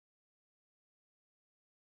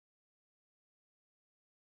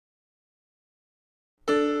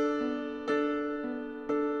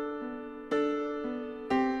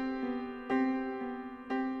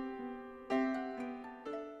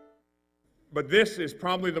But this is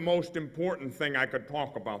probably the most important thing I could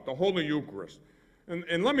talk about, the Holy Eucharist.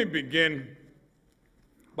 And let me begin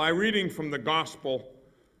by reading from the Gospel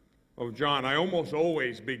of John. I almost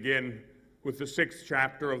always begin with the 6th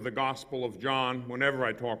chapter of the Gospel of John whenever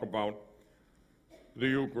I talk about the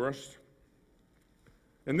Eucharist.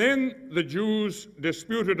 And then the Jews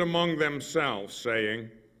disputed among themselves, saying,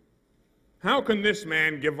 "How can this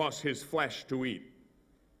man give us his flesh to eat?"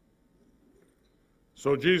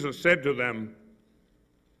 So Jesus said to them,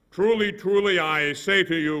 "Truly, truly, I say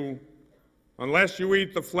to you, unless you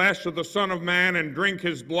eat the flesh of the Son of Man and drink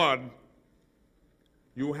his blood,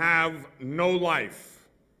 you have no life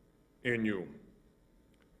in you.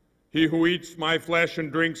 He who eats my flesh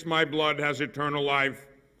and drinks my blood has eternal life,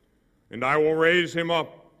 and I will raise him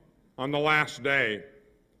up on the last day.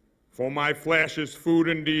 For my flesh is food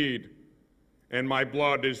indeed, and my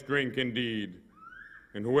blood is drink indeed.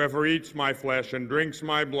 And whoever eats my flesh and drinks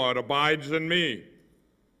my blood abides in me,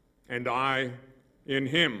 and I in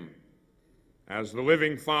him. As the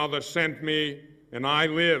living Father sent me, and I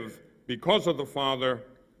live because of the Father,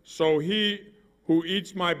 so he who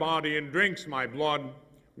eats my body and drinks my blood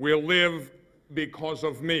will live because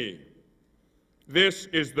of me. This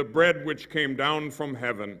is the bread which came down from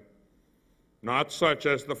heaven, not such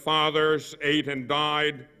as the fathers ate and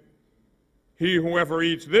died. He who ever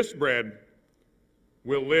eats this bread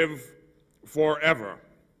will live forever.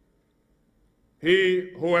 He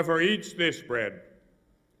who ever eats this bread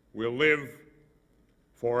will live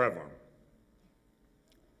forever."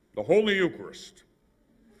 The Holy Eucharist,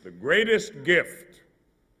 the greatest gift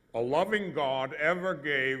a loving God ever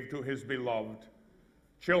gave to his beloved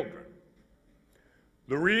children.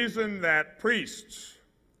 The reason that priests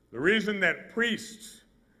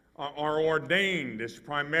are ordained is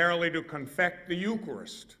primarily to confect the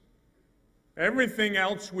Eucharist. Everything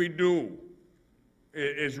else we do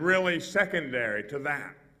is really secondary to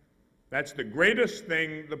that. That's the greatest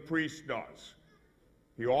thing the priest does.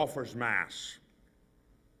 He offers Mass.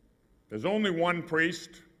 There's only one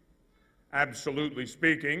priest, absolutely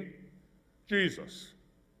speaking, Jesus,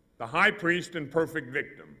 the high priest and perfect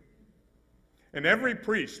victim. And every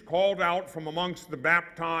priest called out from amongst the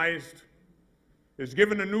baptized is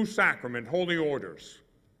given a new sacrament, holy orders.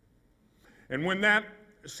 And when that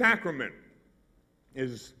sacrament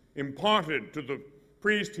is imparted to the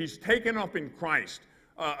priest, he's taken up in Christ.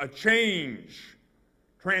 A change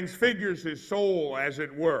transfigures his soul, as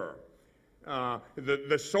it were.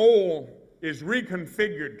 The soul is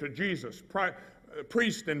reconfigured to Jesus,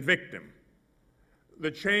 priest and victim.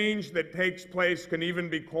 The change that takes place can even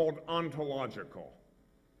be called ontological,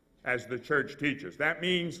 as the church teaches. That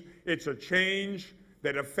means it's a change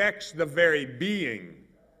that affects the very being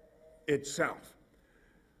itself.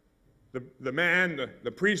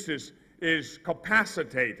 The priest is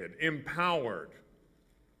capacitated, empowered.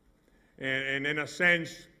 And in a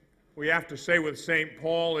sense, we have to say with St.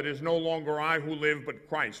 Paul, it is no longer I who live, but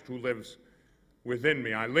Christ who lives within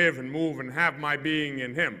me. I live and move and have my being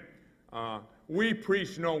in him. We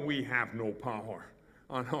priests know we have no power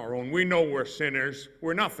on our own. We know we're sinners.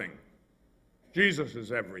 We're nothing. Jesus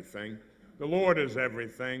is everything. The Lord is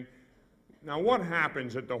everything. Now, what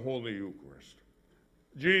happens at the Holy Eucharist?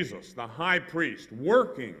 Jesus, the high priest,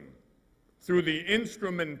 working through the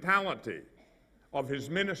instrumentality of his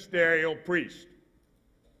ministerial priest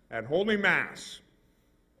at Holy Mass,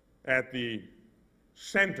 at the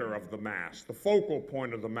center of the Mass, the focal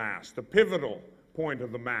point of the Mass, the pivotal point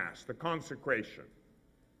of the Mass, the consecration.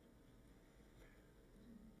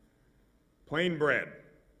 Plain bread,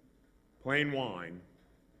 plain wine,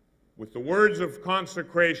 with the words of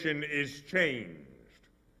consecration is changed.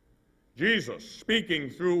 Jesus, speaking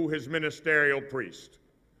through his ministerial priest,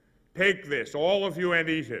 "Take this, all of you, and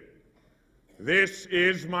eat it. This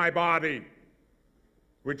is my body,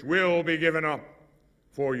 which will be given up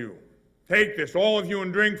for you. Take this, all of you,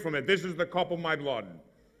 and drink from it. This is the cup of my blood,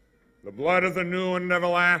 the blood of the new and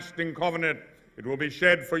everlasting covenant. It will be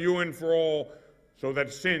shed for you and for all, so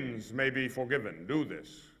that sins may be forgiven. Do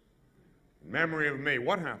this in memory of me."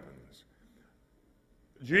 What happens?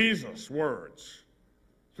 Jesus' words,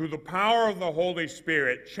 through the power of the Holy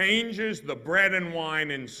Spirit, changes the bread and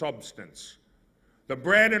wine in substance. The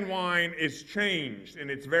bread and wine is changed in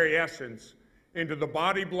its very essence into the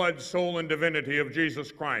body, blood, soul, and divinity of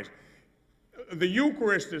Jesus Christ. The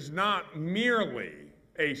Eucharist is not merely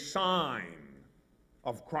a sign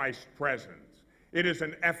of Christ's presence. It is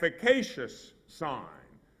an efficacious sign.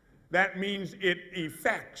 That means it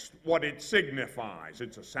effects what it signifies.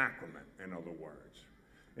 It's a sacrament, in other words.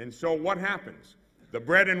 And so what happens? The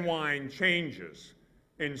bread and wine changes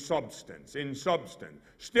in substance.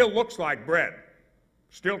 Still looks like bread.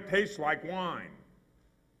 Still tastes like wine,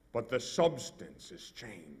 but the substance is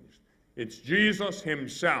changed. It's Jesus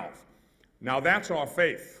himself. Now that's our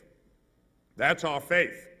faith. That's our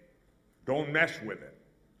faith. Don't mess with it.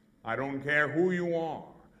 I don't care who you are.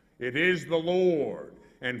 It is the Lord.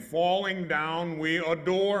 And falling down, we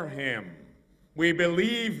adore him. We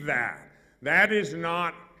believe that. That is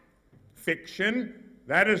not fiction.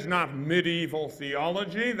 That is not medieval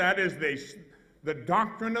theology. That is the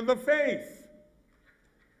doctrine of the faith.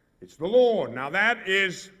 It's the Lord. Now that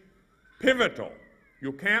is pivotal.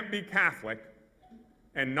 You can't be Catholic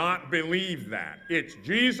and not believe that. It's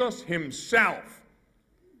Jesus himself.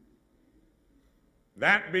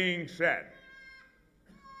 That being said,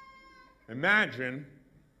 imagine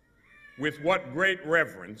with what great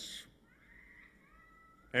reverence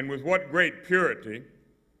and with what great purity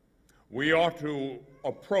we ought to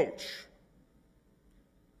approach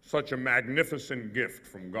such a magnificent gift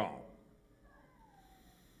from God.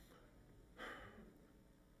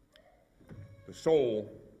 The soul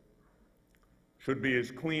should be as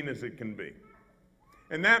clean as it can be.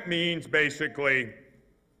 And that means basically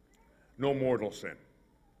no mortal sin.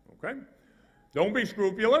 Okay? Don't be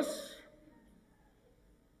scrupulous,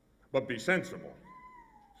 but be sensible,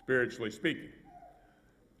 spiritually speaking.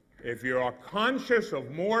 If you are conscious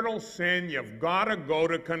of mortal sin, you've got to go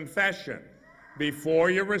to confession before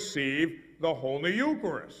you receive the Holy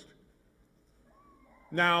Eucharist.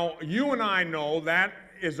 Now, you and I know that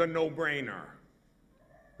is a no-brainer.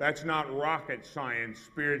 That's not rocket science,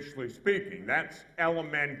 spiritually speaking. That's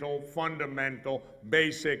elemental, fundamental,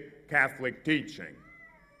 basic Catholic teaching.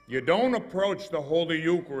 You don't approach the Holy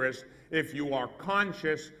Eucharist if you are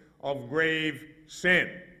conscious of grave sin.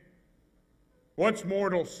 What's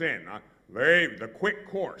mortal sin? The quick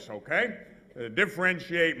course, okay?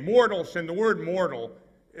 Differentiate mortal sin. The word mortal,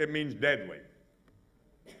 it means deadly.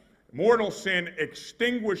 Mortal sin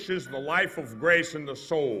extinguishes the life of grace in the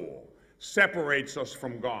soul, separates us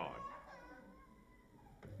from God.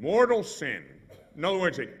 Mortal sin, in other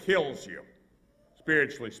words, it kills you,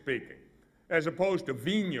 spiritually speaking, as opposed to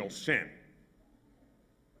venial sin.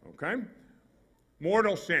 Okay?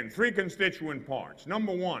 Mortal sin, three constituent parts.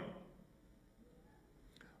 Number one,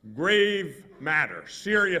 grave matter,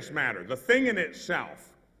 serious matter. The thing in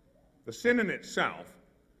itself, the sin in itself,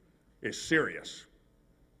 is serious.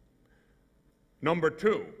 Number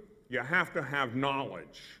two, you have to have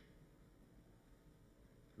knowledge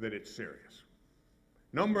that it's serious.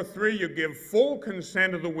 Number three, you give full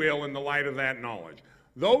consent of the will in the light of that knowledge.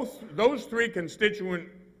 Those three constituent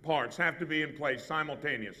parts have to be in place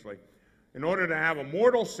simultaneously in order to have a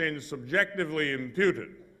mortal sin subjectively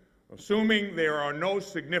imputed, assuming there are no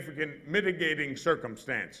significant mitigating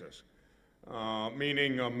circumstances,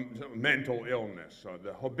 meaning mental illness,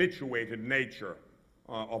 the habituated nature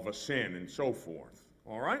of a sin, and so forth.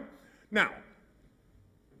 All right? Now,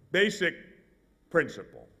 basic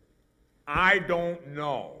principle. I don't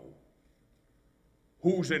know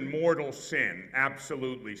who's in mortal sin,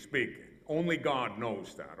 absolutely speaking. Only God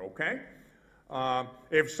knows that, okay?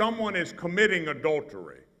 If someone is committing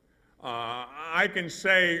adultery, I can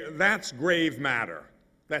say that's grave matter.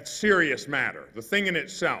 That's serious matter, the thing in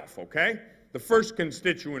itself, okay? The first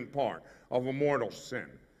constituent part of a mortal sin.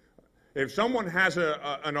 If someone has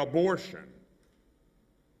an abortion,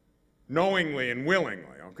 knowingly and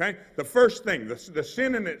willingly, okay? The first thing, the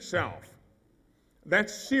sin in itself,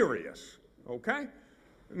 that's serious, okay?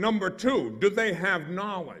 Number two, do they have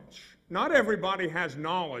knowledge? Not everybody has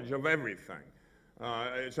knowledge of everything.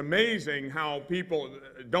 It's amazing how people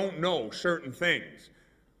don't know certain things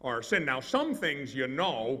are sin. Now, some things you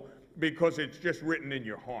know because it's just written in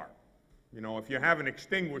your heart. You know, if you haven't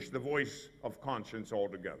extinguished the voice of conscience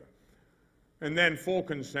altogether. And then full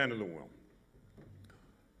consent of the will.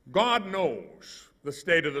 God knows the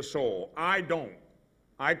state of the soul. I don't.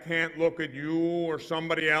 I can't look at you or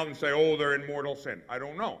somebody else and say, oh, they're in mortal sin. I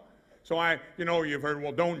don't know. So you've heard,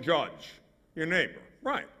 well, don't judge your neighbor.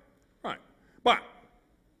 Right, right. But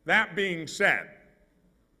that being said,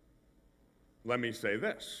 let me say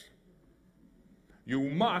this. You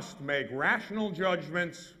must make rational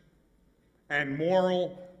judgments and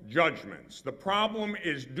moral judgments. The problem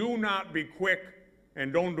is do not be quick,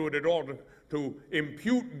 and don't do it at all, to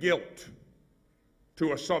impute guilt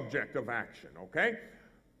to a subject of action, okay?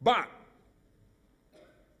 But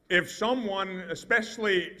if someone,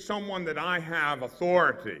 especially someone that I have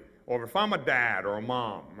authority over, if I'm a dad or a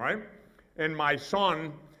mom, right, and my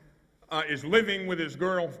son is living with his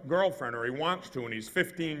girlfriend, or he wants to, and he's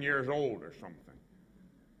 15 years old or something,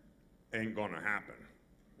 ain't gonna happen,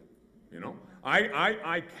 you know?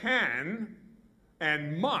 I can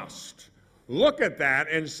and must look at that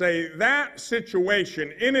and say that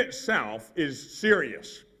situation in itself is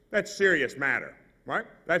serious. That's serious matter, right?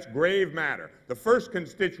 That's grave matter. The first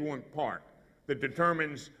constituent part that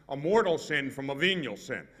determines a mortal sin from a venial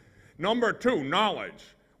sin. Number two, knowledge.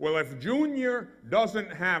 Well, if Junior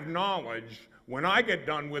doesn't have knowledge, when I get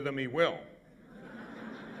done with him, he will.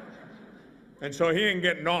 And so he ain't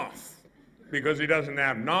getting off because he doesn't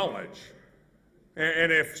have knowledge.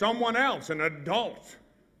 And if someone else, an adult,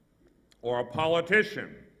 or a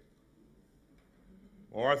politician,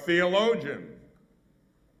 or a theologian,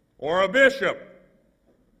 or a bishop,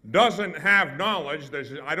 doesn't have knowledge,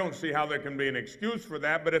 I don't see how there can be an excuse for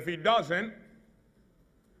that, but if he doesn't,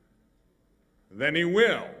 then he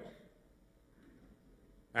will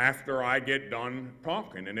after I get done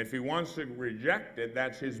talking. And if he wants to reject it,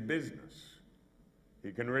 that's his business.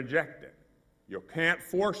 He can reject it. You can't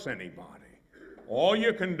force anybody. All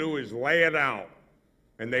you can do is lay it out,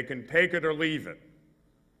 and they can take it or leave it.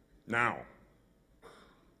 Now,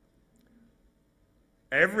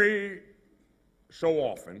 every so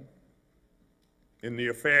often, in the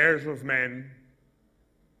affairs of men,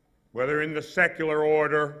 whether in the secular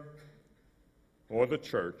order or the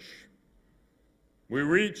church, we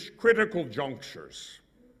reach critical junctures.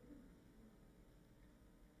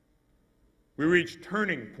 We reach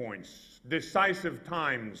turning points, decisive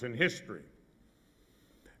times in history.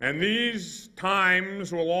 And these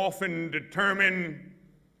times will often determine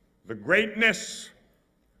the greatness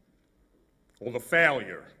or the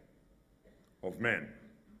failure of men.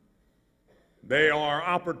 They are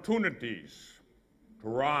opportunities to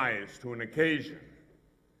rise to an occasion.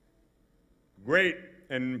 Great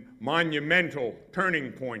and monumental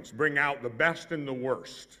turning points bring out the best and the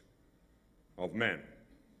worst of men.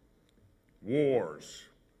 Wars,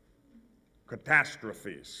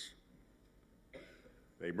 catastrophes,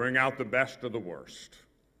 they bring out the best of the worst.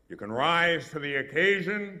 You can rise to the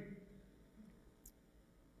occasion,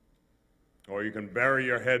 or you can bury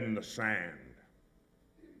your head in the sand,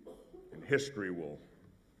 and history will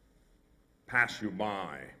pass you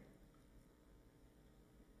by,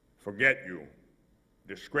 forget you,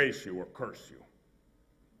 disgrace you, or curse you.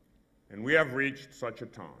 And we have reached such a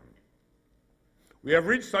time. We have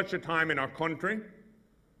reached such a time in our country.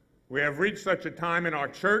 We have reached such a time in our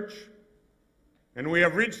church. And we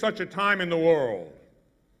have reached such a time in the world.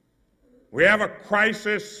 We have a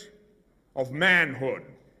crisis of manhood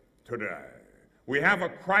today. We have a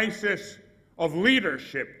crisis of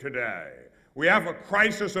leadership today. We have a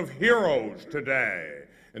crisis of heroes today.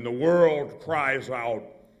 And the world cries out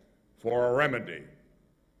for a remedy,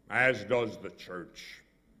 as does the church,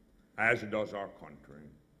 as does our country.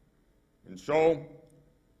 And so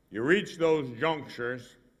you reach those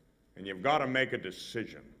junctures, and you've got to make a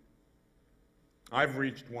decision. I've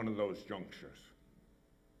reached one of those junctures.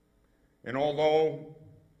 And although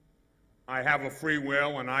I have a free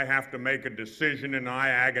will and I have to make a decision and I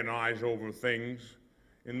agonize over things,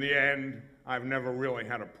 in the end, I've never really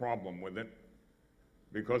had a problem with it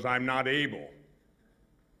because I'm not able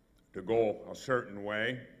to go a certain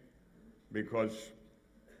way because,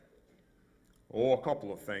 a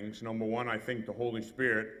couple of things. Number one, I think the Holy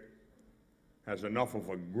Spirit has enough of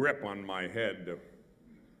a grip on my head to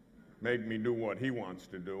make me do what he wants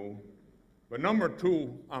to do. But number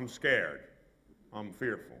two, I'm scared. I'm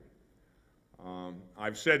fearful.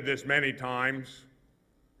 I've said this many times,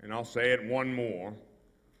 and I'll say it one more.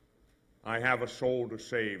 I have a soul to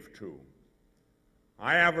save too.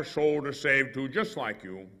 I have a soul to save too, just like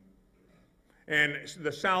you. And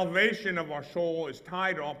the salvation of our soul is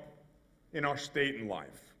tied up in our state in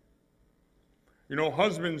life. You know,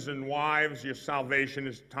 husbands and wives, your salvation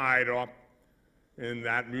is tied up in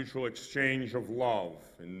that mutual exchange of love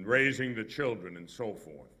and raising the children and so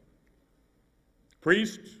forth.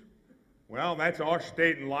 Priests, well, that's our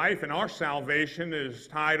state in life, and our salvation is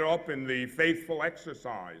tied up in the faithful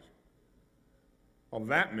exercise of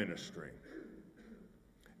that ministry.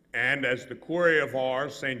 And as the Curé of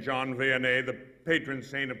ours, St. John Vianney, the patron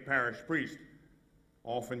saint of parish priests,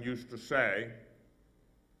 often used to say,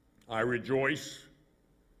 I rejoice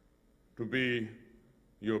to be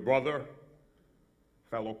your brother,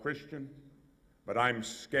 fellow Christian, but I'm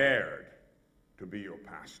scared to be your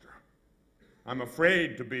pastor. I'm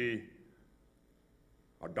afraid to be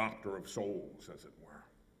a doctor of souls, as it were.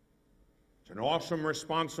 It's an awesome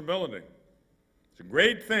responsibility. It's a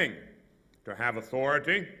great thing to have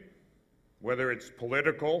authority, whether it's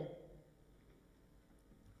political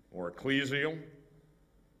or ecclesial.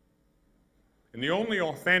 And the only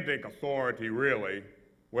authentic authority, really,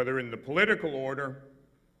 whether in the political order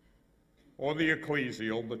or the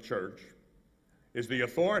ecclesial, the church, is the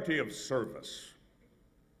authority of service.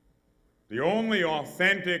 The only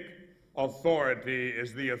authentic authority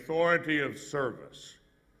is the authority of service.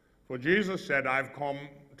 For Jesus said, I've come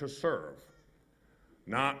to serve,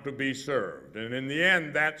 not to be served. And in the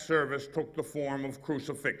end, that service took the form of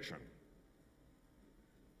crucifixion.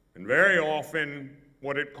 And very often,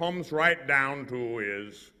 what it comes right down to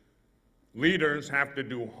is leaders have to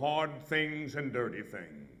do hard things and dirty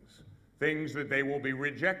things, things that they will be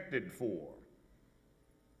rejected for,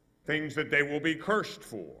 things that they will be cursed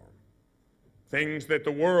for, things that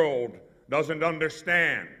the world doesn't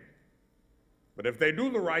understand. But if they do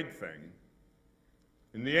the right thing,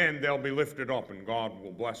 in the end, they'll be lifted up and God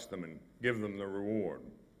will bless them and give them the reward.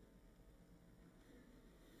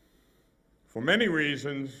 For many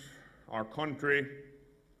reasons, our country,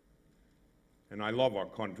 and I love our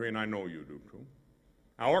country, and I know you do too,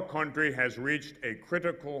 our country has reached a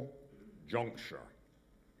critical juncture.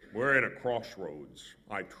 We're at a crossroads.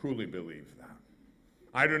 I truly believe that.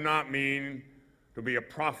 I do not mean to be a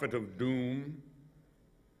prophet of doom.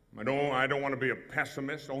 I don't want to be a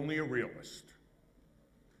pessimist, only a realist.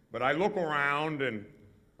 But I look around and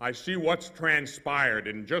I see what's transpired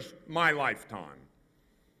in just my lifetime.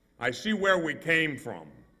 I see where we came from,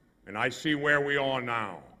 and I see where we are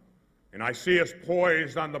now. And I see us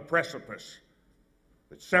poised on the precipice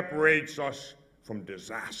that separates us from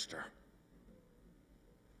disaster.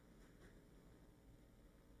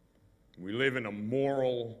 We live in a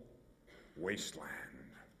moral wasteland.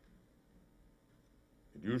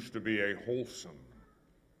 It used to be a wholesome,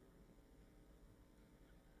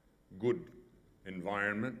 good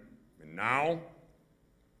environment, and now,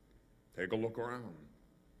 take a look around.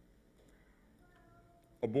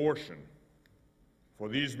 Abortion, for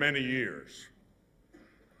these many years,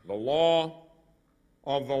 the law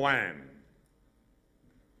of the land.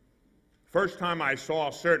 First time I saw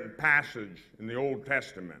a certain passage in the Old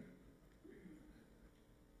Testament,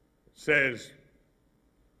 it says,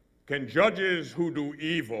 can judges who do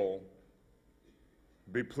evil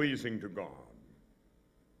be pleasing to God?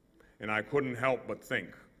 And I couldn't help but think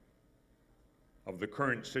of the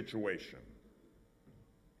current situation.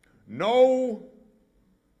 No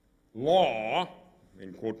law,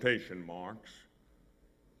 in quotation marks,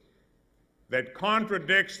 that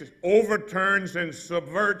contradicts, overturns, and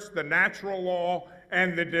subverts the natural law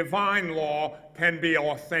and the divine law can be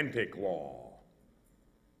authentic law.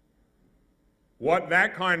 What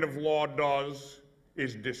that kind of law does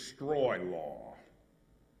is destroy law,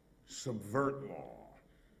 subvert law,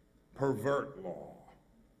 pervert law.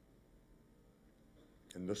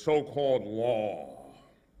 And the so-called law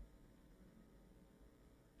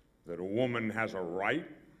that a woman has a right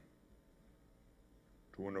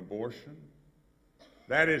to an abortion,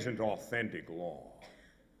 that isn't authentic law.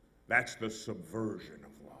 That's the subversion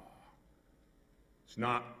of law. It's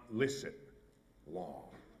not licit law.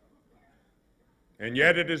 And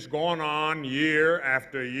yet it has gone on year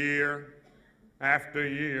after year after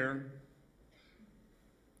year.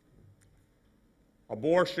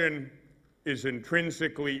 Abortion is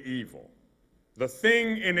intrinsically evil. The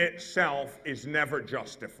thing in itself is never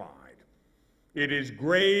justified. It is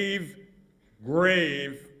grave,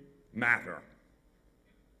 grave matter.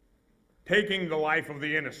 Taking the life of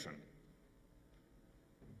the innocent.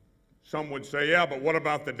 Some would say, yeah, but what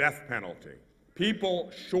about the death penalty? People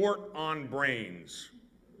short on brains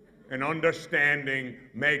and understanding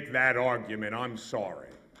make that argument. I'm sorry.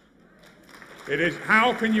 It is,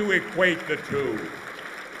 how can you equate the two?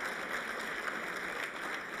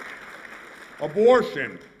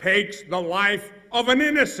 Abortion takes the life of an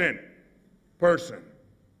innocent person.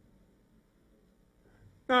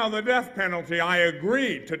 Now, the death penalty, I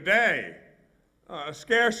agree, today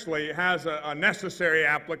scarcely has a necessary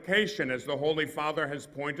application, as the Holy Father has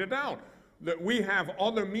pointed out, that we have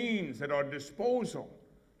other means at our disposal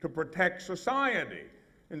to protect society.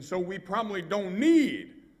 And so we probably don't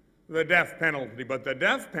need the death penalty, but the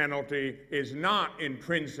death penalty is not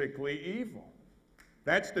intrinsically evil.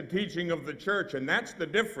 That's the teaching of the church, and that's the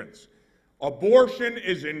difference. Abortion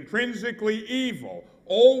is intrinsically evil.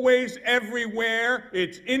 Always, everywhere,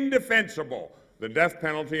 it's indefensible. The death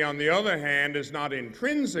penalty, on the other hand, is not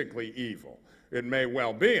intrinsically evil. It may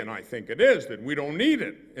well be, and I think it is, that we don't need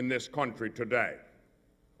it in this country today.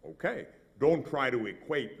 Okay, don't try to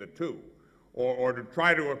equate the two, or to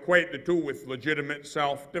try to equate the two with legitimate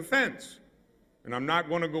self-defense. And I'm not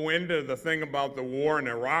going to go into the thing about the war in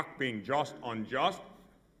Iraq being just, unjust.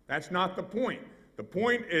 That's not the point. The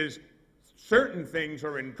point is certain things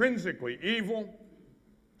are intrinsically evil,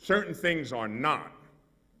 certain things are not.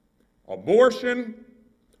 Abortion,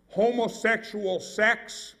 homosexual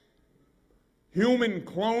sex, human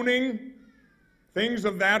cloning, things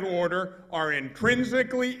of that order are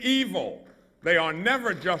intrinsically evil. They are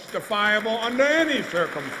never justifiable under any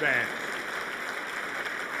circumstance.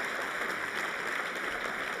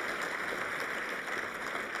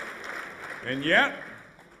 And yet,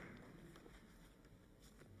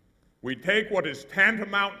 we take what is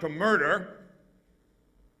tantamount to murder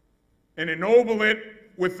and ennoble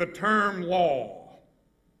it with the term law.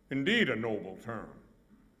 Indeed, a noble term.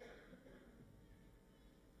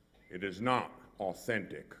 It is not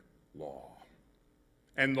authentic law.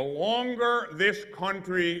 And the longer this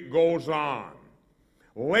country goes on,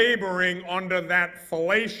 laboring under that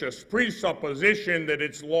fallacious presupposition that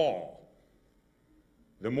it's law,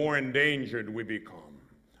 the more endangered we become.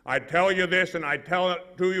 I tell you this, and I tell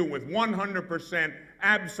it to you with 100%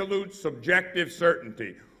 absolute subjective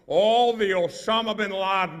certainty. All the Osama bin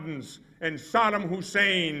Ladens and Saddam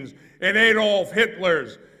Husseins and Adolf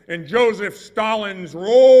Hitlers and Joseph Stalins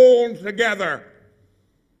rolled together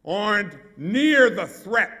aren't near the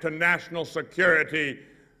threat to national security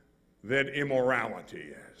that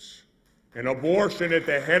immorality is. And abortion at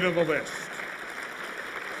the head of the list.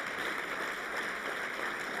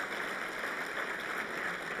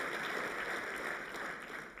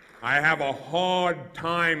 I have a hard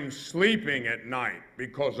time sleeping at night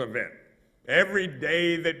because of it. Every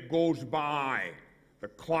day that goes by, the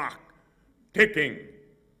clock ticking,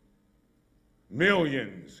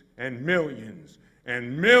 millions and millions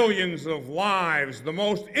and millions of lives, the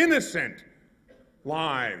most innocent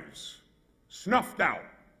lives, snuffed out.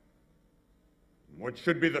 What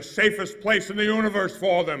should be the safest place in the universe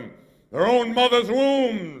for them, their own mother's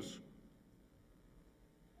wombs,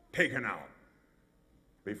 taken out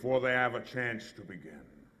before they have a chance to begin.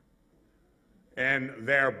 And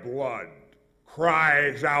their blood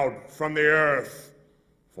cries out from the earth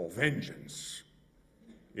for vengeance.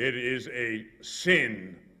 It is a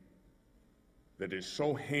sin that is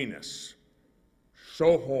so heinous,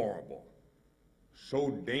 so horrible,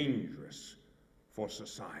 so dangerous for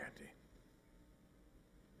society.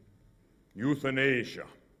 Euthanasia,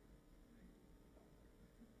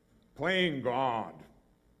 playing God.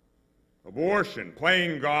 Abortion,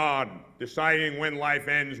 playing God, deciding when life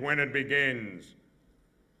ends, when it begins.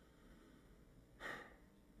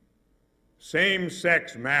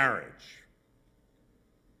 Same-sex marriage.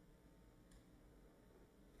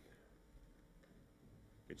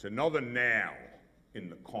 It's another nail in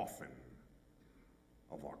the coffin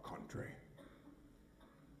of our country.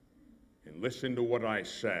 And listen to what I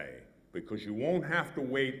say, because you won't have to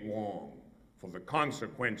wait long for the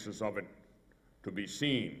consequences of it to be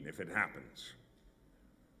seen if it happens.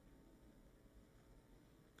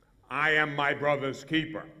 I am my brother's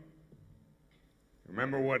keeper.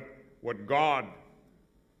 Remember what God,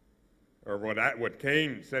 or what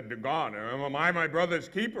Cain said to God. Am I my brother's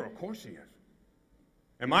keeper? Of course he is.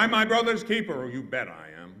 Am I my brother's keeper? Oh, you bet I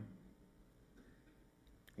am.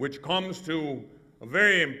 Which comes to a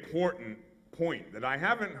very important point that I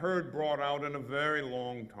haven't heard brought out in a very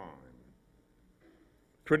long time.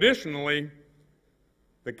 Traditionally,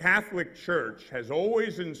 the Catholic Church has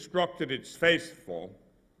always instructed its faithful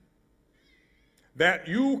that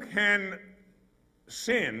you can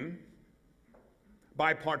sin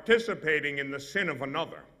by participating in the sin of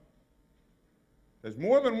another. There's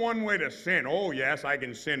more than one way to sin. Oh, yes, I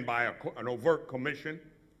can sin by an overt commission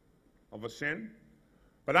of a sin,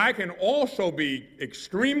 but I can also be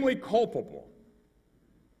extremely culpable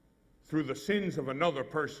through the sins of another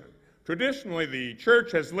person. Traditionally, the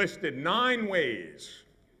Church has listed 9 ways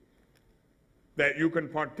that you can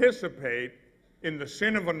participate in the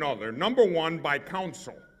sin of another. Number 1, by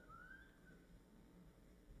counsel.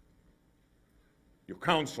 You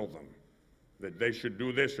counsel them that they should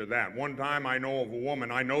do this or that. One time I know of a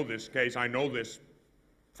woman, I know this case, I know this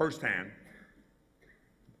firsthand.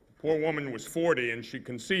 The poor woman was 40 and she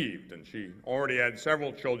conceived, and she already had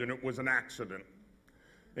several children. It was an accident.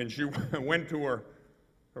 And she went to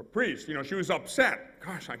her priest. You know, she was upset.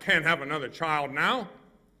 Gosh, I can't have another child now.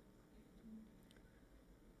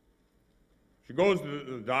 She goes to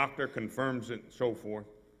the doctor, confirms it, and so forth.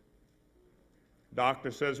 Doctor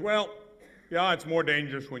says, well, yeah, it's more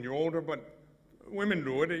dangerous when you're older, but women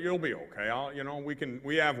do it. You'll be okay.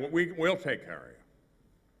 We'll take care of you.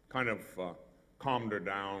 Kind of calmed her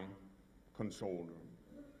down, consoled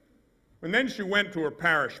her. And then she went to her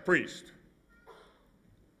parish priest.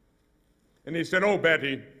 And he said, oh,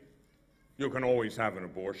 Betty, you can always have an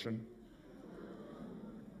abortion.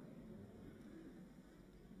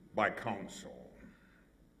 By counsel.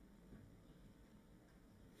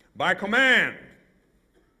 By command.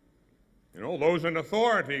 You know, those in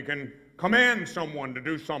authority can command someone to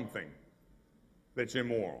do something that's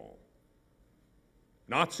immoral.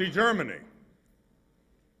 Nazi Germany.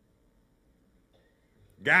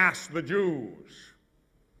 Gas the Jews.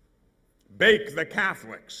 Bake the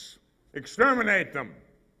Catholics. Exterminate them.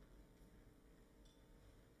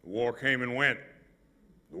 The war came and went.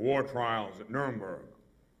 The war trials at Nuremberg.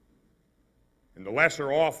 And the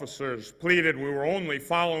lesser officers pleaded we were only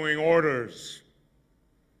following orders.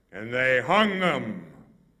 And they hung them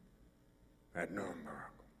at Nuremberg.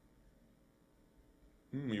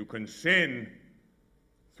 You can sin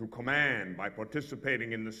through command by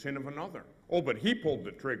participating in the sin of another. Oh, but he pulled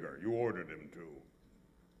the trigger. You ordered him to.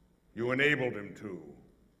 You enabled him to.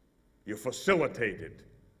 You facilitated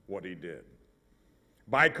what he did.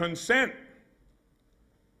 By consent.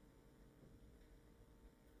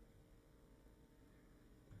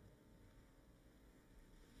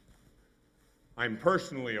 I'm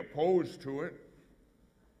personally opposed to it,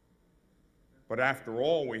 but after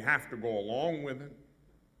all, we have to go along with it.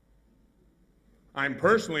 I'm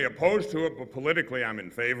personally opposed to it, but politically I'm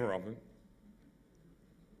in favor of it.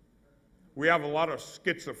 We have a lot of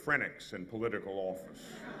schizophrenics in political office.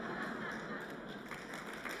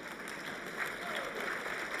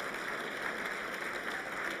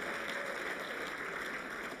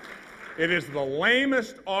 It is the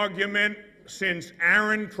lamest argument since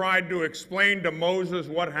Aaron tried to explain to Moses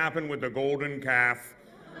what happened with the golden calf.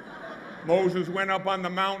 Moses went up on the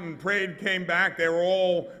mountain, prayed, came back. They were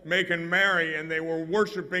all making merry, and they were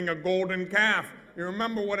worshiping a golden calf. You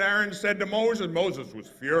remember what Aaron said to Moses? Moses was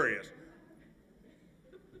furious.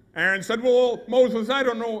 Aaron said, well, Moses, I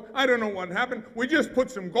don't know what happened. We just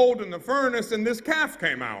put some gold in the furnace, and this calf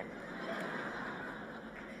came out.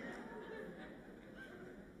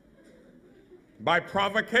 By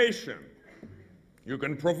provocation. You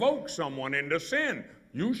can provoke someone into sin.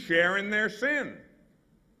 You share in their sin.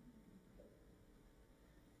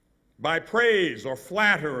 By praise or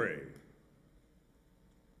flattery.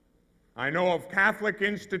 I know of Catholic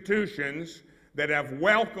institutions that have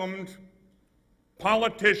welcomed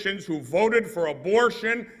politicians who voted for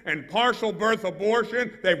abortion and partial birth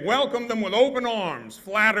abortion. They've welcomed them with open arms,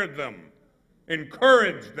 flattered them,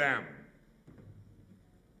 encouraged them.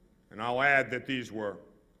 And I'll add that these were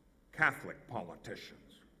Catholic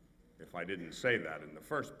politicians, if I didn't say that in the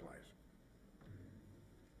first place.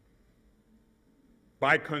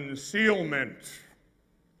 By concealment,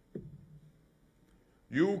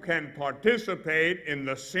 you can participate in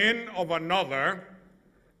the sin of another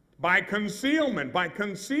by concealment, by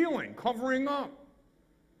concealing, covering up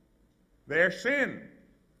their sin.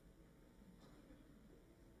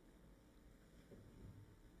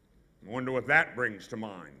 I wonder what that brings to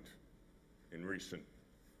mind in recent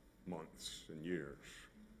months and years.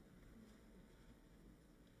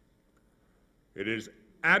 It is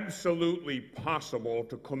absolutely possible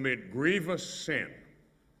to commit grievous sin,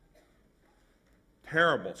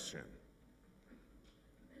 terrible sin,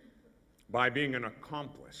 by being an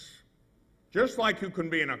accomplice. Just like you can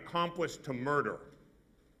be an accomplice to murder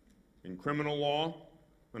in criminal law,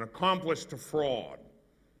 an accomplice to fraud,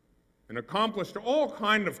 an accomplice to all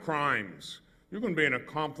kinds of crimes. You can be an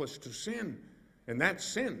accomplice to sin, and that's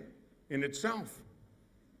sin in itself.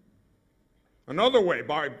 Another way,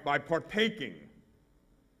 by partaking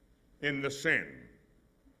in the sin.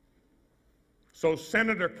 So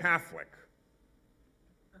Senator Catholic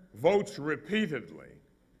votes repeatedly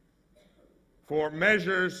for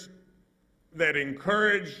measures that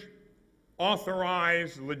encourage,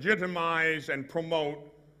 authorize, legitimize, and promote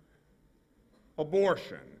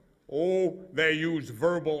abortion. Oh, they use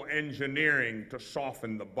verbal engineering to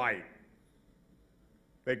soften the bite.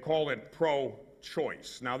 They call it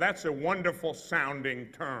pro-choice. Now, that's a wonderful sounding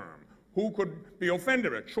term. Who could be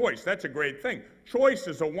offended at choice? That's a great thing. Choice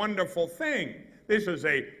is a wonderful thing. This is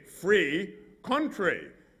a free country.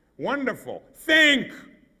 Wonderful. Think.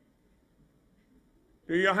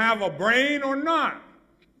 Do you have a brain or not?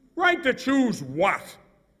 Right to choose what?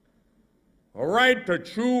 A right to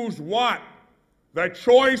choose what? The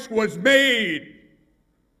choice was made.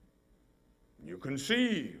 You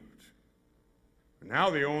conceived. Now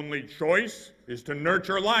the only choice is to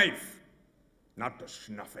nurture life, not to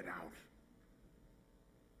snuff it out.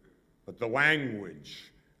 But the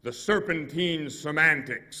language, the serpentine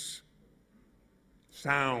semantics,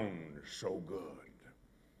 sound so good.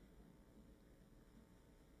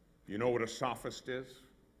 You know what a sophist is?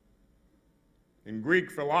 In Greek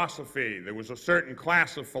philosophy, there was a certain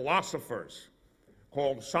class of philosophers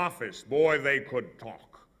called sophists. Boy, they could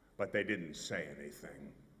talk, but they didn't say anything.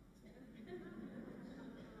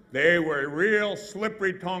 They were real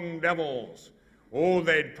slippery-tongued devils. Oh,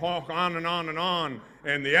 they'd talk on and on and on,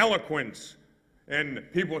 and the eloquence And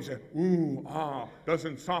people would say, ooh,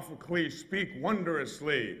 doesn't Sophocles speak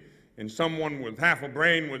wondrously? And someone with half a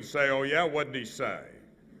brain would say, oh yeah, what'd he say?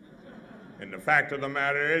 And the fact of the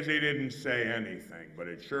matter is he didn't say anything, but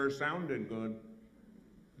it sure sounded good.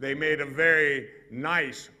 They made a very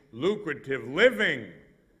nice, lucrative living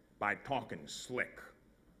by talking slick.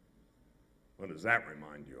 What does that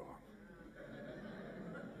remind you of?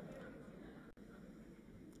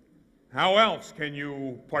 How else can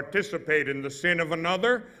you participate in the sin of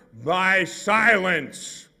another? By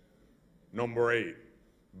silence. Number 8,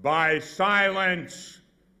 by silence.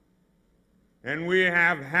 And we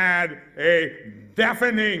have had a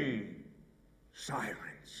deafening silence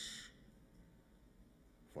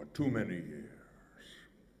for too many years.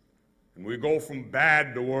 And we go from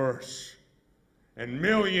bad to worse. And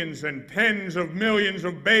millions and tens of millions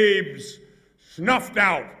of babes snuffed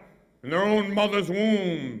out in their own mother's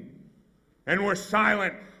womb. And we're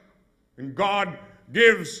silent. And God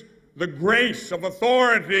gives the grace of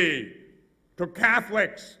authority to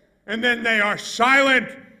Catholics. And then they are silent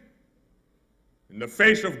in the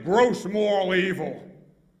face of gross moral evil.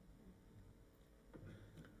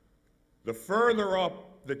 The further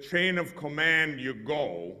up the chain of command you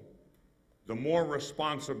go, the more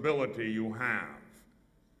responsibility you have.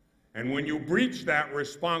 And when you breach that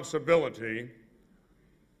responsibility,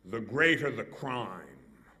 the greater the crime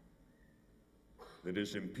that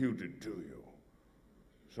is imputed to you.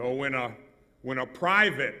 So when a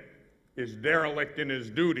private is derelict in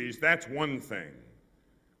his duties, that's one thing.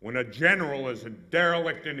 When a general is a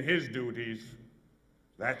derelict in his duties,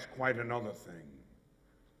 that's quite another thing.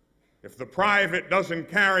 If the private doesn't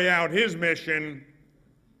carry out his mission,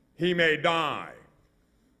 he may die.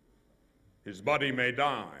 His buddy may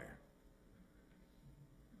die.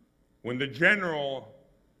 When the general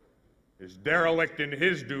is derelict in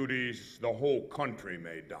his duties, the whole country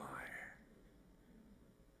may die.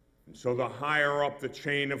 And so the higher up the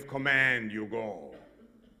chain of command you go,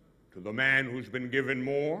 to the man who's been given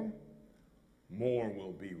more, more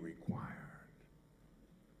will be required.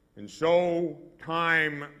 And so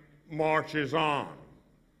time marches on,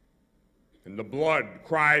 and the blood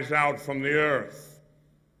cries out from the earth,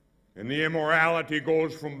 and the immorality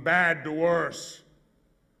goes from bad to worse.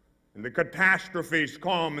 And the catastrophes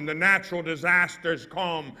come, and the natural disasters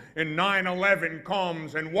come, and 9/11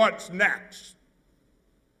 comes, and what's next?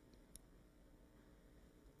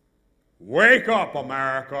 Wake up,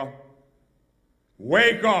 America.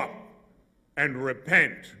 Wake up and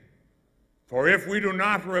repent. For if we do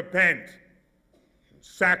not repent,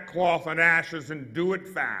 sackcloth and ashes, and do it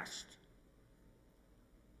fast,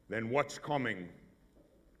 then what's coming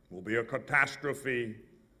will be a catastrophe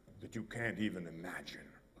that you can't even imagine.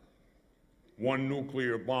 One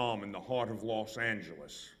nuclear bomb in the heart of Los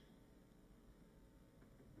Angeles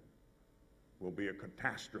will be a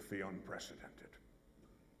catastrophe unprecedented.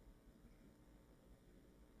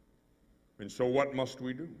 And so what must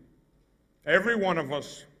we do? Every one of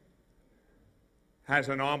us has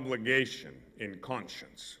an obligation in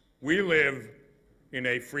conscience. We live in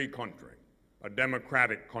a free country, a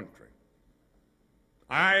democratic country.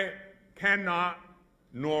 I cannot,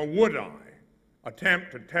 nor would I,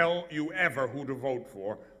 attempt to tell you ever who to vote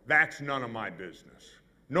for. That's none of my business.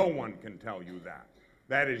 No one can tell you that.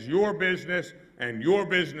 That is your business and your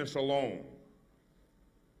business alone.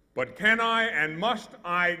 But can I and must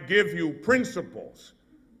I give you principles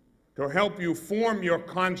to help you form your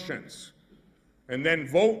conscience and then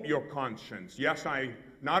vote your conscience? Yes,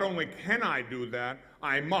 not only can I do that,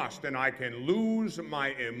 I must, and I can lose my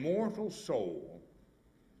immortal soul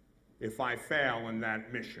if I fail in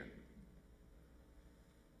that mission.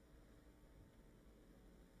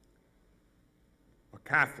 A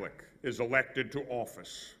Catholic is elected to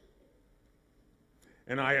office.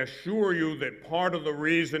 And I assure you that part of the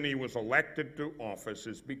reason he was elected to office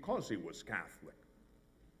is because he was Catholic.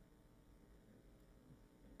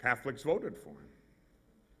 Catholics voted for him.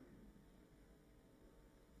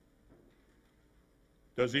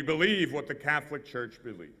 Does he believe what the Catholic Church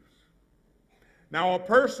believes? Now, a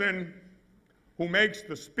person who makes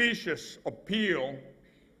the specious appeal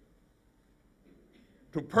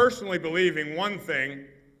to personally believing one thing,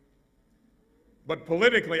 but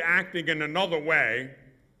politically acting in another way,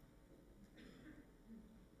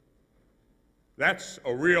 that's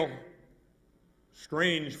a real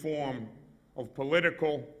strange form of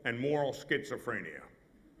political and moral schizophrenia.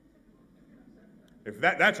 If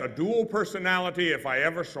that's a dual personality if I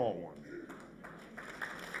ever saw one.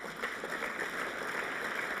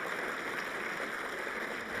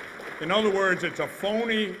 In other words, it's a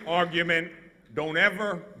phony argument. Don't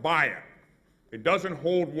ever buy it. It doesn't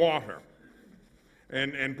hold water.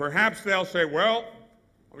 And perhaps they'll say, well,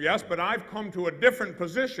 yes, but I've come to a different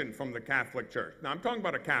position from the Catholic Church. Now, I'm talking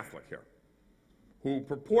about a Catholic here, who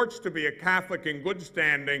purports to be a Catholic in good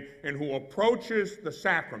standing and who approaches the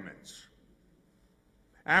sacraments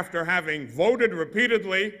after having voted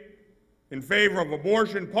repeatedly in favor of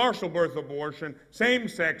abortion, partial birth abortion,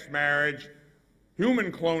 same-sex marriage,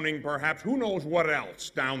 human cloning perhaps, who knows what else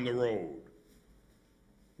down the road.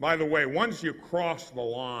 By the way, once you cross the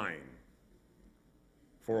line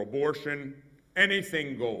for abortion,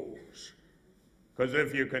 anything goes. Because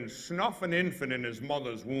if you can snuff an infant in his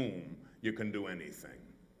mother's womb, you can do anything.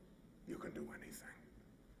 You can do anything.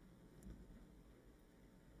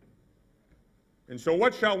 And so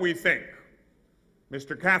what shall we think?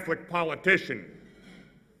 Mr. Catholic politician,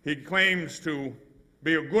 he claims to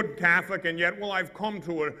be a good Catholic, and yet, well, I've come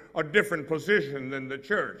to a different position than the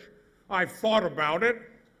Church. I've thought about it,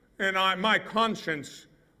 and my conscience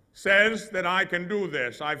says that I can do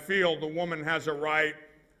this. I feel the woman has a right.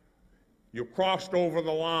 You crossed over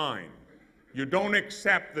the line. You don't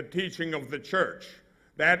accept the teaching of the Church.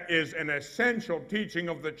 That is an essential teaching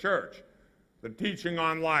of the Church, the teaching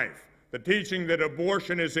on life, the teaching that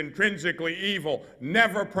abortion is intrinsically evil,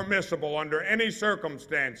 never permissible under any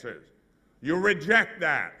circumstances. You reject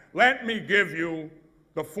that. Let me give you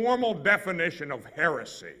the formal definition of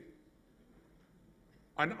heresy.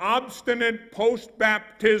 An obstinate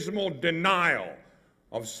post-baptismal denial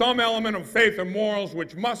of some element of faith or morals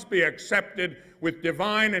which must be accepted with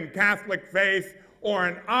divine and Catholic faith, or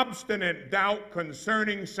an obstinate doubt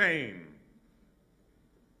concerning same.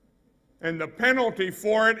 And the penalty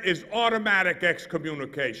for it is automatic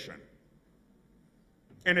excommunication.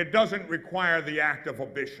 And it doesn't require the act of a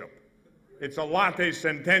bishop. It's a late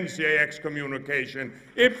sententiae excommunication.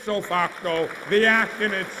 Ipso facto, the act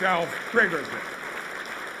in itself triggers it.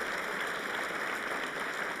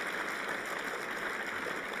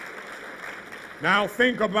 Now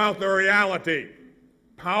think about the reality.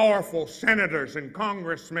 Powerful senators and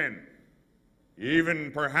congressmen,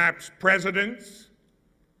 even perhaps presidents,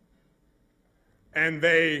 and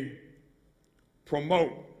they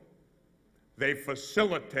promote, they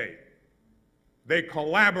facilitate, they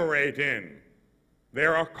collaborate in,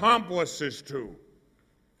 they're accomplices to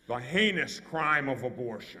the heinous crime of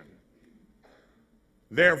abortion.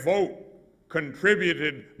 Their vote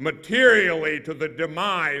contributed materially to the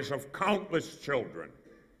demise of countless children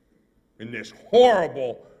in this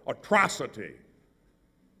horrible atrocity.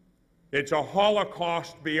 It's a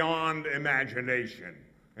Holocaust beyond imagination,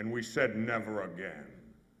 and we said never again.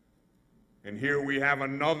 And here we have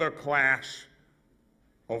another class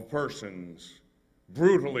of persons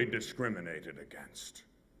brutally discriminated against.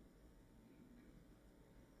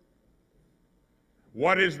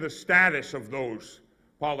 What is the status of those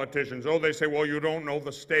politicians? Oh, they say, well, you don't know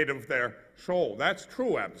the state of their soul. That's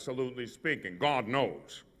true, absolutely speaking. God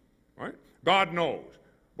knows, right? God knows.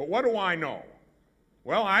 But what do I know?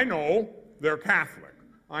 Well, I know they're Catholic.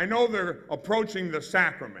 I know they're approaching the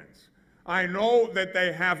sacraments. I know that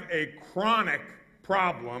they have a chronic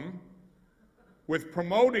problem with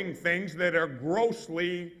promoting things that are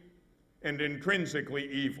grossly and intrinsically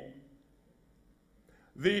evil.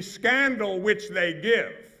 The scandal which they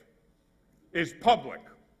give is public.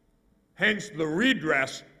 Hence, the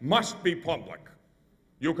redress must be public.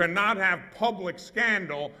 You cannot have public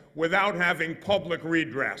scandal without having public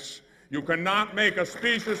redress. You cannot make a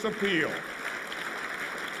specious appeal.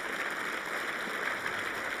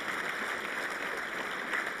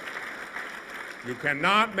 You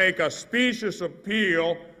cannot make a specious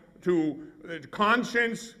appeal to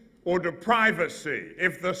conscience or to privacy.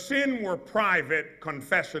 If the sin were private,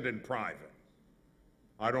 confess it in private.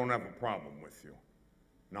 I don't have a problem with you.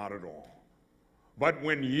 Not at all. But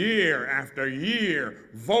when year after year,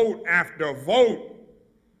 vote after vote,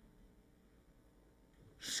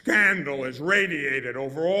 scandal is radiated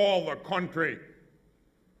over all the country,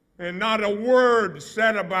 and not a word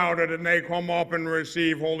said about it, and they come up and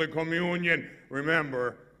receive Holy Communion.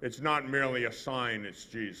 Remember, it's not merely a sign, it's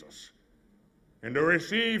Jesus. And to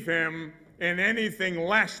receive him in anything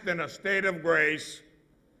less than a state of grace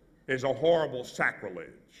is a horrible sacrilege.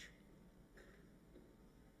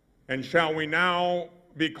 And shall we now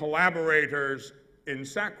be collaborators in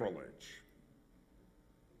sacrilege?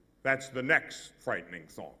 That's the next frightening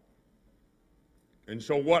thought. And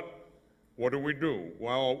so what do we do?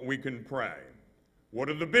 Well, we can pray. What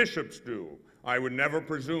do the bishops do? I would never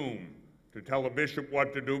presume to tell a bishop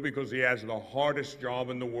what to do because he has the hardest job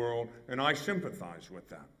in the world, and I sympathize with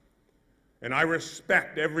that. And I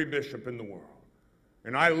respect every bishop in the world.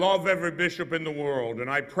 And I love every bishop in the world, and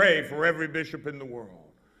I pray for every bishop in the world.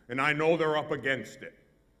 And I know they're up against it.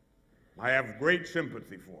 I have great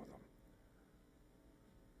sympathy for them.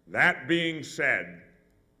 That being said,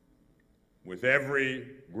 with every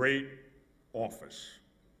great office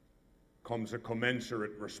comes a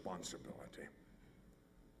commensurate responsibility.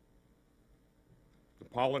 The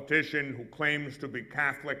politician who claims to be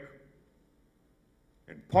Catholic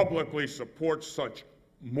and publicly supports such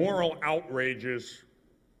moral outrages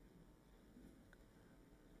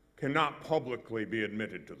cannot publicly be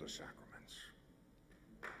admitted to the sacraments.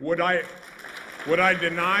 Would I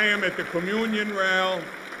deny him at the communion rail?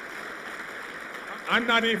 I'm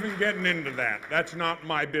not even getting into that. That's not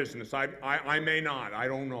my business. I may not. I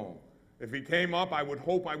don't know. If he came up, I would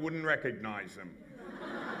hope I wouldn't recognize him.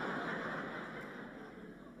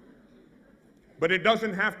 But it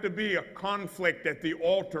doesn't have to be a conflict at the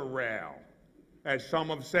altar rail, as some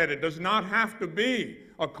have said. It does not have to be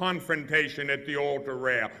a confrontation at the altar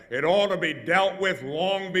rail. It ought to be dealt with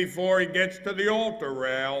long before he gets to the altar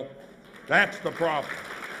rail. That's the problem.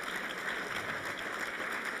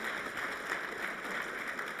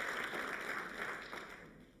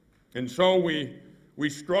 And so we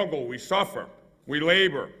struggle, we suffer, we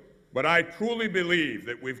labor. But I truly believe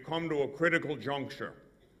that we've come to a critical juncture.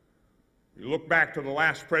 You look back to the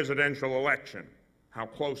last presidential election, how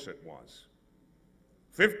close it was.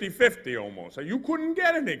 50-50 almost. You couldn't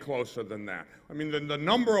get any closer than that. I mean, the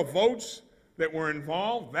number of votes that were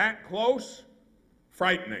involved, that close,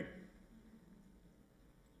 frightening.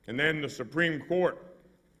 And then the Supreme Court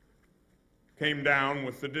came down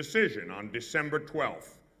with the decision on December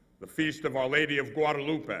 12th, the feast of Our Lady of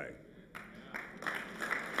Guadalupe.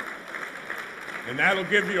 And that'll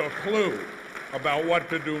give you a clue about what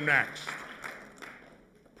to do next.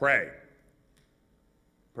 Pray.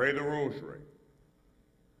 Pray the rosary.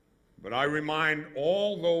 But I remind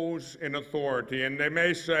all those in authority, and they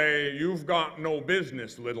may say, "You've got no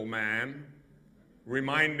business, little man,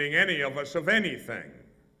 reminding any of us of anything."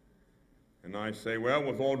 And I say, well,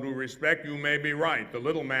 with all due respect, you may be right. The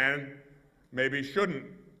little man maybe shouldn't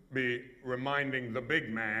be reminding the big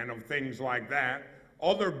man of things like that.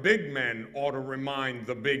 Other big men ought to remind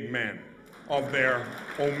the big men of their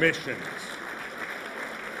omissions.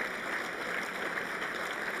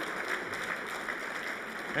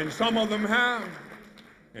 And some of them have.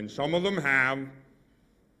 And some of them have.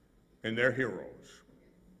 And they're heroes.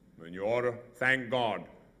 And you ought to thank God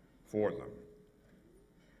for them.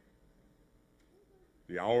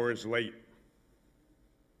 The hour is late.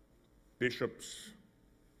 Bishops,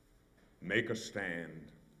 make a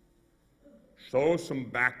stand. Show some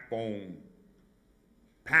backbone.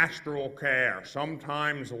 Pastoral care.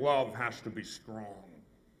 Sometimes love has to be strong.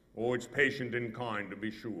 Oh, it's patient and kind, to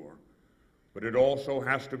be sure. But it also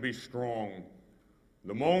has to be strong.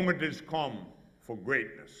 The moment has come for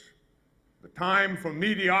greatness. The time for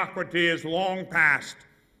mediocrity is long past.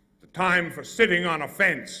 The time for sitting on a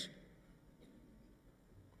fence,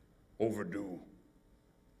 overdue.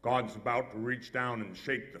 God's about to reach down and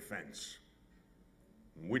shake the fence.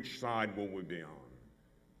 And which side will we be on?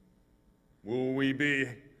 Will we be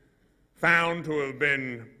found to have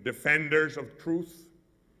been defenders of truth,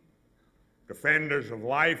 defenders of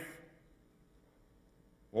life,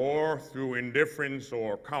 or through indifference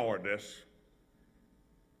or cowardice,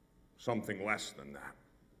 something less than that?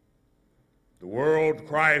 The world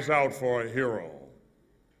cries out for a hero,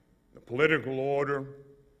 the political order,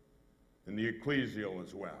 and the ecclesial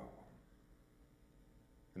as well.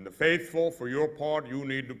 And the faithful, for your part, you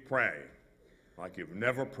need to pray like you've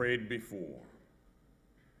never prayed before,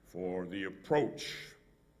 for the approach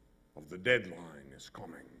of the deadline is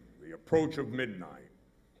coming, the approach of midnight,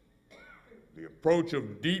 the approach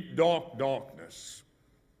of deep, dark darkness,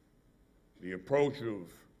 the approach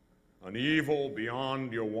of an evil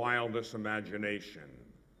beyond your wildest imagination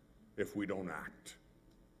if we don't act,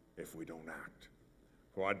 if we don't act.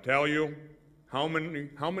 For I tell you, how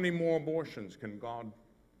many more abortions can God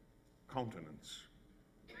countenance?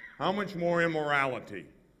 How much more immorality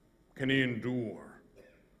can he endure?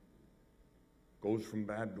 Goes from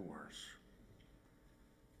bad to worse.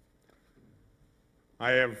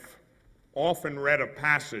 I have often read a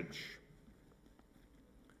passage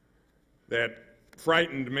that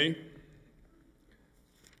frightened me,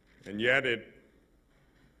 and yet it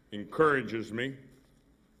encourages me.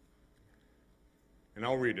 And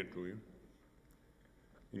I'll read it to you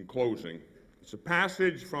in closing. It's a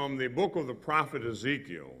passage from the book of the prophet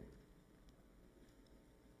Ezekiel,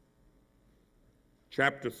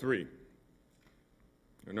 chapter 3.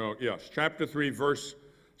 Chapter 3, verse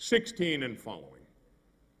 16 and following.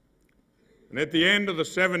 And at the end of the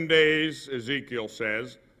 7 days, Ezekiel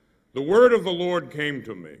says, the word of the Lord came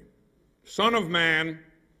to me, Son of man,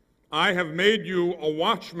 I have made you a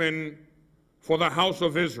watchman for the house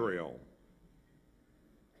of Israel.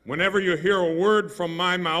 Whenever you hear a word from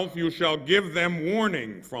my mouth, you shall give them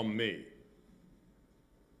warning from me.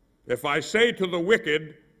 If I say to the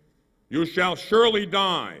wicked, you shall surely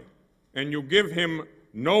die, and you give him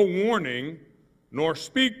no warning, nor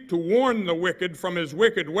speak to warn the wicked from his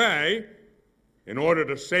wicked way, in order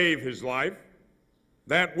to save his life,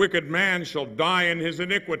 that wicked man shall die in his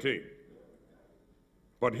iniquity.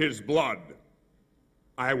 But his blood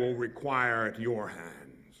I will require at your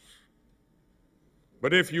hands.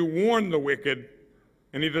 But if you warn the wicked,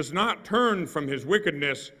 and he does not turn from his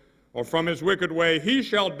wickedness or from his wicked way, he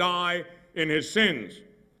shall die in his sins,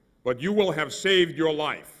 but you will have saved your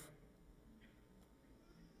life.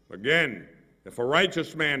 Again, if a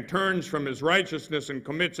righteous man turns from his righteousness and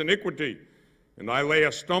commits iniquity, and I lay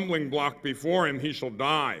a stumbling block before him, he shall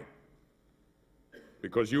die,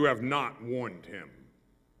 because you have not warned him.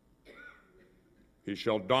 He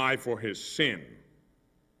shall die for his sin,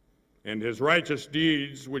 and his righteous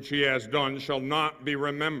deeds which he has done shall not be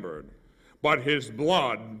remembered, but his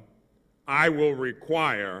blood I will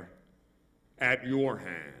require at your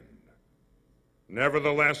hand.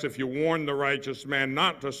 Nevertheless, if you warn the righteous man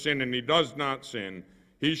not to sin, and he does not sin,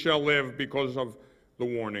 he shall live because of the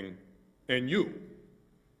warning, and you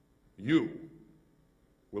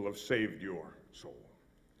will have saved your soul.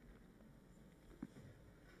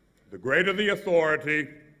 The greater the authority,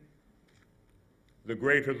 the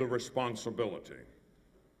greater the responsibility.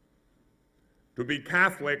 To be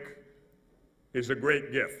Catholic is a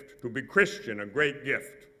great gift. To be Christian, a great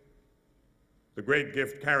gift. The great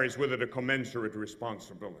gift carries with it a commensurate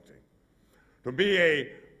responsibility. To be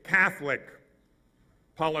a Catholic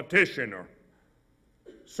politician or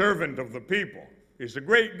servant of the people is a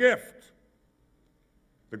great gift.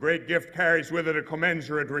 The great gift carries with it a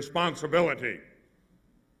commensurate responsibility.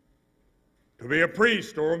 To be a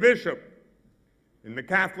priest or a bishop in the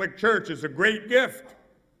Catholic Church is a great gift.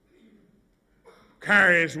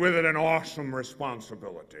 Carries with it an awesome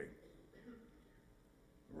responsibility.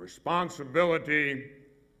 Responsibility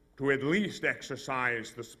to at least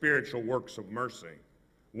exercise the spiritual works of mercy,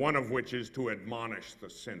 one of which is to admonish the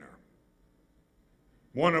sinner,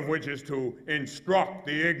 one of which is to instruct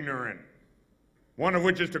the ignorant, one of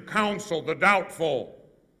which is to counsel the doubtful.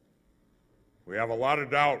 We have a lot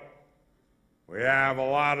of doubt. We have a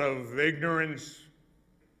lot of ignorance,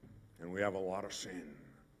 and we have a lot of sin.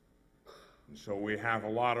 And so we have a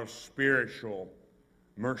lot of spiritual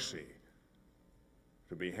mercy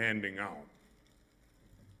to be handing out.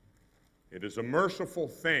 It is a merciful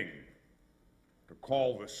thing to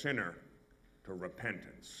call the sinner to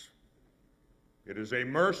repentance. It is a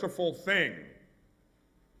merciful thing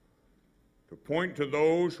to point to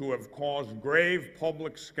those who have caused grave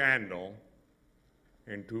public scandal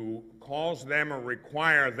and to cause them or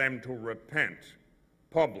require them to repent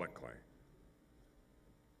publicly.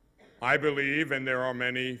 I believe, and there are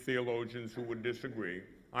many theologians who would disagree,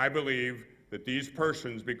 I believe that these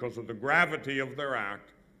persons, because of the gravity of their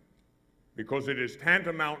act, because it is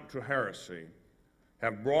tantamount to heresy,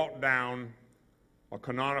 have brought down a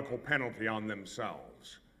canonical penalty on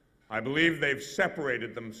themselves. I believe they've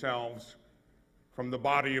separated themselves from the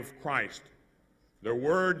body of Christ. Their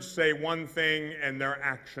words say one thing and their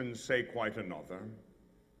actions say quite another.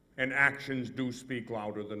 And actions do speak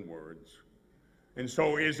louder than words. And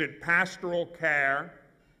so is it pastoral care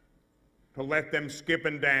to let them skip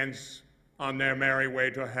and dance on their merry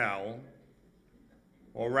way to hell?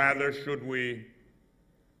 Or rather, should we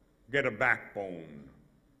get a backbone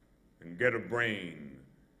and get a brain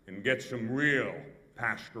and get some real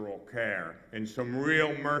pastoral care and some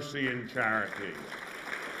real mercy and charity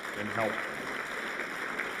and help them?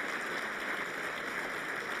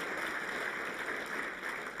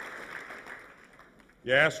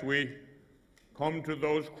 Yes, we come to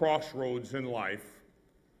those crossroads in life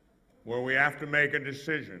where we have to make a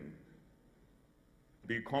decision.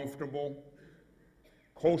 Be comfortable,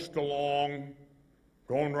 coast along,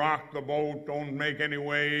 don't rock the boat, don't make any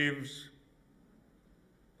waves,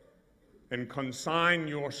 and consign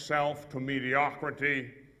yourself to mediocrity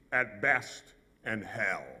at best and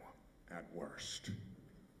hell at worst.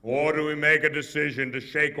 Or do we make a decision to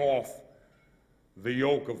shake off the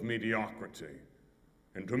yoke of mediocrity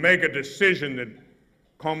and to make a decision that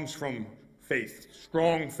comes from faith,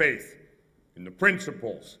 strong faith in the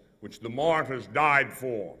principles which the martyrs died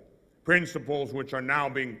for, principles which are now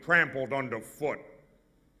being trampled underfoot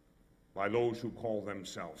by those who call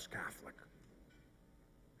themselves Catholic,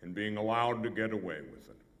 and being allowed to get away with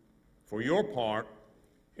it. For your part,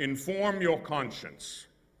 inform your conscience.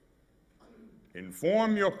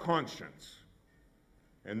 Inform your conscience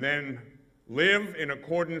and then live in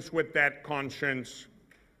accordance with that conscience,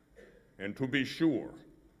 and to be sure,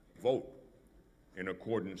 vote in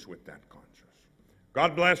accordance with that conscience.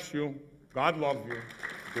 God bless you. God love you.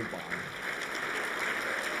 Goodbye.